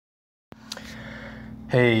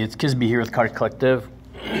Hey, it's Kizbee here with Card Collective.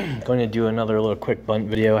 Going to do another little quick bunt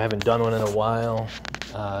video. I haven't done one in a while.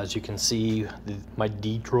 As you can see, my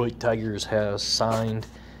Detroit Tigers has signed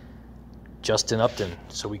Justin Upton.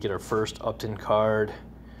 So we get our first Upton card.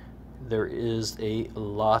 There is a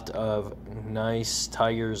lot of nice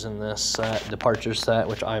Tigers in this set, Departure set,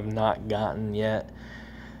 which I've not gotten yet.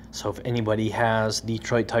 So if anybody has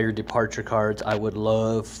Detroit Tiger Departure cards, I would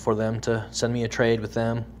love for them to send me a trade with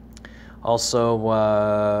them. Also,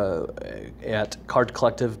 at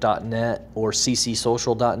cardcollective.net or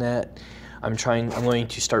ccsocial.net, I'm going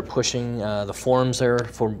to start pushing the forums there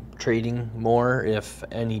for trading more if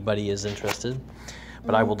anybody is interested.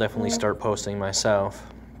 But I will definitely start posting myself.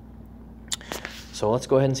 So let's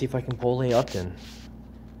go ahead and see if I can pull a Upton.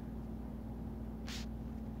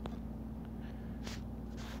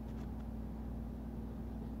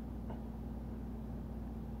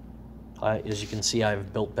 As you can see,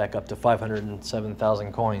 I've built back up to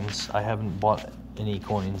 507,000 coins. I haven't bought any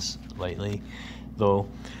coins lately, though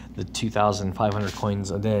the 2,500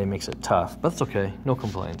 coins a day makes it tough, but it's okay, no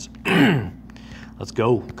complaints. Let's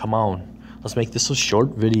go, come on. Let's make this a short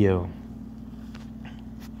video.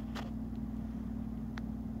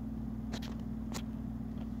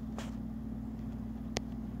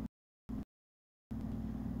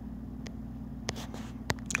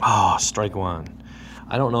 Oh, strike one.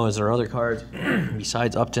 I don't know, is there other cards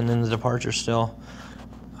besides Upton in the Departure still?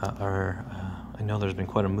 I know there's been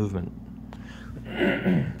quite a movement.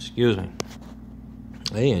 Excuse me.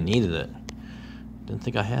 Hey, I needed it. Didn't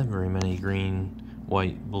think I had very many green,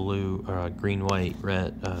 white, blue, green, white,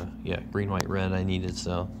 red. Yeah, green, white, red I needed,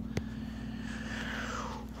 so.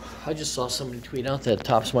 I just saw somebody tweet out that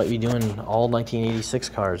Topps might be doing all 1986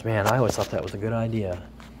 cards. Man, I always thought that was a good idea.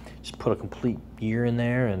 Just put a complete year in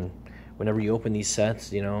there, and whenever you open these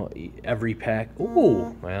sets, you know, every pack.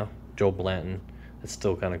 Ooh, well, Joe Blanton. That's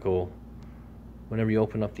still kind of cool. Whenever you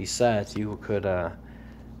open up these sets, you could,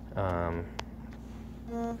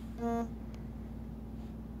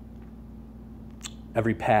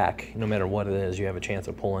 every pack, no matter what it is, you have a chance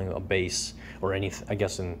of pulling a base or anything. I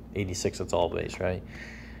guess in 86, it's all base, right?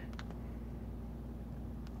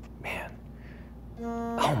 Man.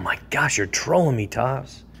 Oh my gosh, you're trolling me,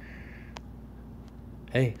 Topps.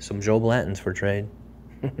 Hey, some Joe Blantons for trade.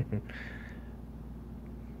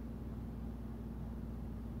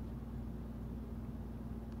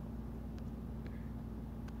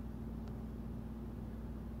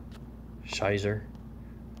 Shizer.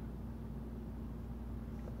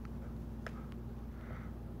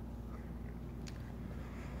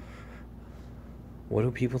 What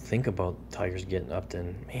do people think about Tigers getting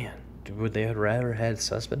Upton? Man. Would they have rather had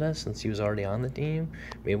Cespedes since he was already on the team?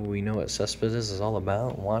 Maybe we know what Cespedes is all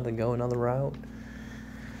about and wanted to go another route.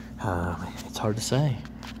 It's hard to say.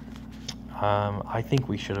 I think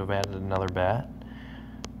we should have added another bat.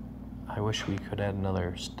 I wish we could add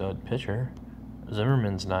another stud pitcher.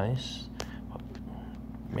 Zimmerman's nice. But,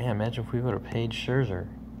 man, imagine if we would have paid Scherzer.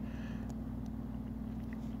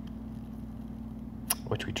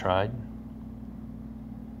 Which we tried.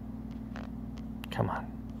 Come on.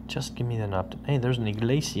 Just give me an Upton. Hey, there's an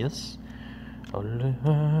Iglesias.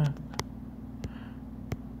 Come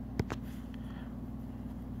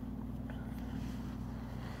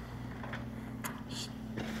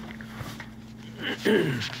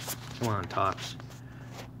on, Topps.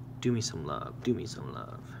 Do me some love. Do me some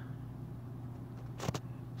love.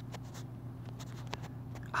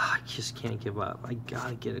 I just can't give up. I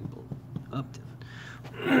gotta get it Upton.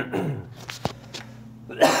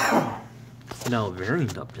 Now, a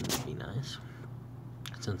variant Upton would be nice,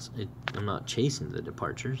 since I'm not chasing the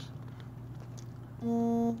Departures.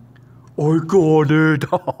 I got it!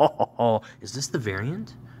 Is this the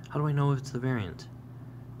variant? How do I know if it's the variant?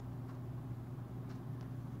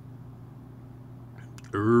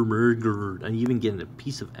 I'm even getting a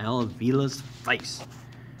piece of Al Avila's face.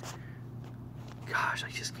 Gosh, I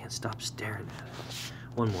just can't stop staring at it.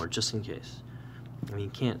 One more, just in case. I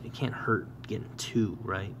mean, it can't hurt getting two,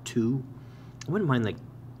 right? Two? I wouldn't mind, like,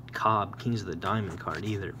 Cobb, Kings of the Diamond card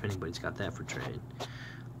either, if anybody's got that for trade.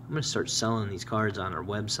 I'm going to start selling these cards on our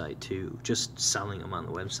website, too. Just selling them on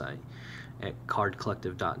the website at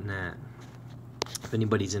cardcollective.net. If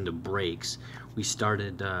anybody's into breaks, we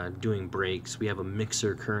started doing breaks. We have a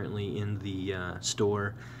mixer currently in the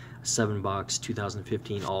store, a $7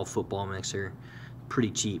 2015 all football mixer.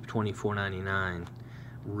 Pretty cheap, $24.99.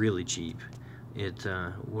 Really cheap.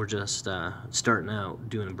 We're just starting out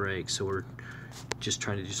doing breaks, so we're just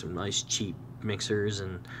trying to do some nice cheap mixers,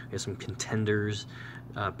 and we have some contenders.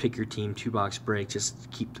 Pick your team 2-box break, just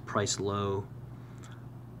keep the price low.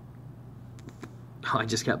 I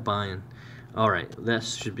just kept buying. Alright,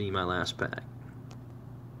 this should be my last pack.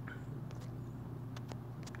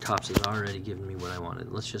 Topps has already given me what I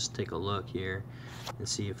wanted. Let's just take a look here and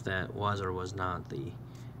see if that was or was not the...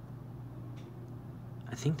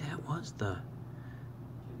 I think that was the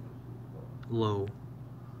low.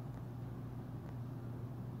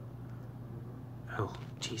 Oh,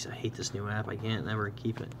 jeez, I hate this new app. I can't never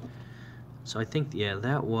keep it. So I think, yeah,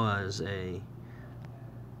 that was a...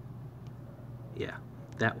 Yeah,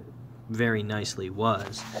 that very nicely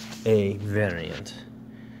was a variant.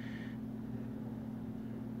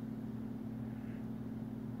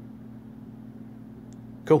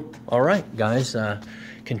 Cool. All right, guys.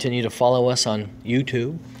 Continue to follow us on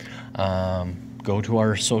YouTube. Go to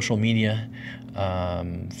our social media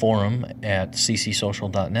forum at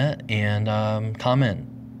ccsocial.net and comment.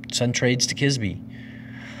 Send trades to Kizbee.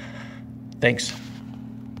 Thanks.